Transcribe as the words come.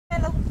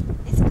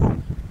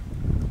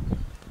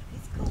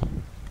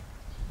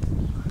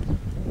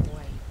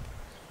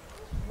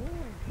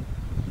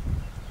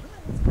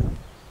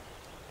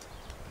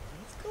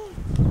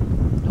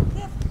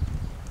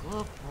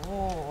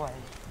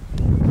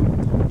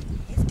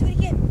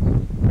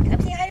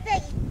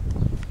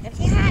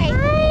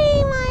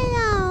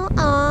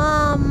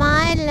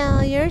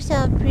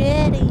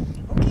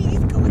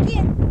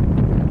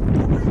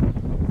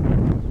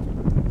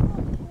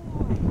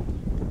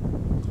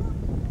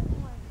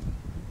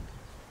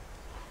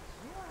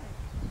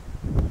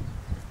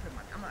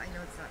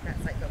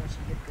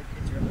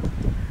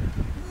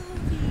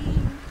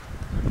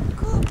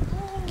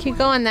Keep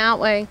going that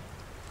way.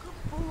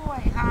 Good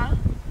boy, huh?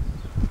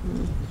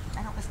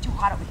 I know it's too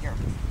hot over here.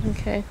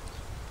 Okay.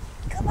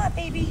 Come on,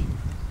 baby.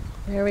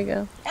 There we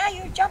go. Now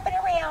you're jumping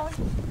around.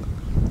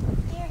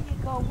 There you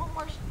go. One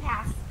more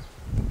pass.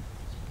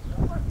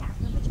 One more pass.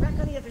 We'll put you back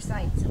on the other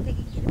side so they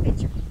can get a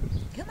picture.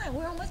 Come on,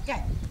 we're almost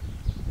done.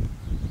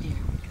 There we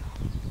go.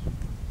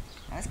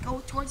 Now let's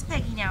go towards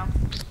Peggy now.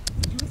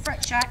 Do a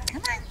front shot.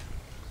 Come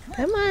on.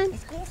 Come on.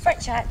 Let's go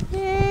front shot.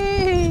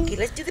 Yay. Okay,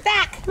 let's do the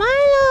back.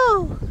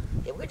 Milo.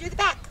 Yeah, we're gonna do the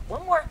back.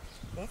 One more.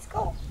 Let's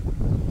go.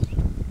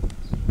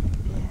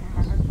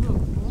 Yeah,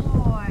 good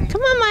boy.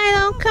 Come on,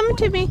 Milo. Come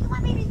to me. Come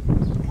on, baby.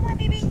 Come on,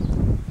 baby.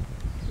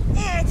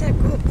 That's a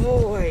good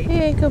boy.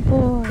 Hey, good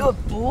boy.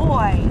 Good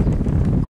boy.